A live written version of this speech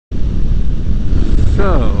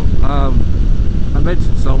So, I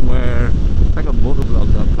mentioned somewhere, I think on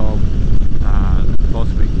motovlog.com and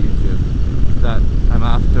possibly YouTube, that I'm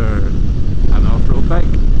after an off-road bike.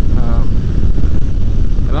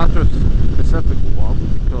 I'm after a specific one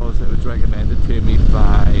because it was recommended to me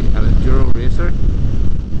by an enduro racer.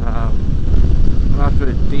 I'm after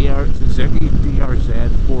a Suzuki DRZ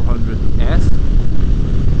 400S,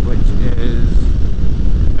 which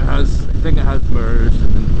I think it has mirrors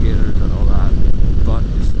and indicators and all that, but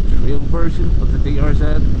it's the trail version of the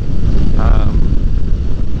DRZ.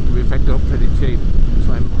 We picked it up pretty cheap,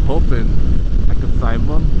 so I'm hoping I can find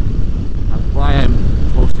one. And why I'm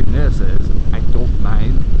posting this is I don't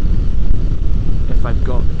mind if I've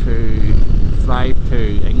got to fly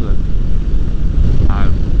to England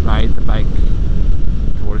and ride the bike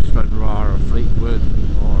towards Stranraer or Fleetwood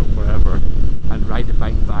or wherever and ride the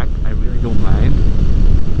bike back. I really don't mind,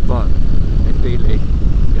 but ideally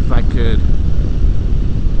if I could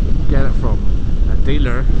get it from a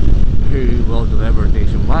dealer who will deliver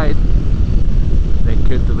nationwide, they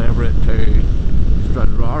could deliver it to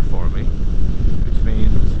Stranraer for me, which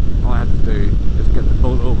means all I have to do is get the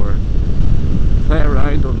boat over, play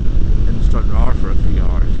around in Stranraer for a few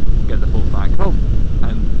hours, get the boat back home,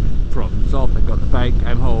 and problem solved. I've got the bike,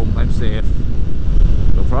 I'm home, I'm safe,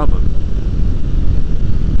 no problem.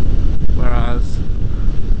 Whereas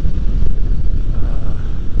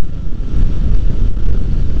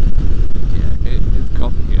it's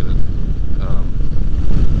complicated.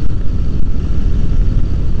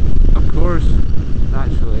 Of course,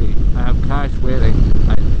 naturally, I have cash waiting.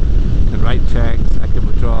 I can write checks, I can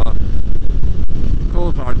withdraw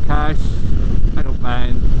cold hard cash. I don't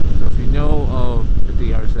mind. So if you know of the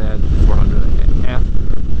DRZ 400F,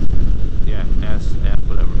 yeah, SF,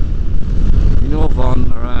 whatever, if you know of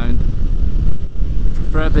one around,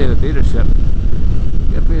 preferably at a dealership,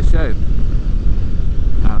 give me a shout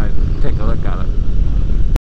and I'll take a look at it.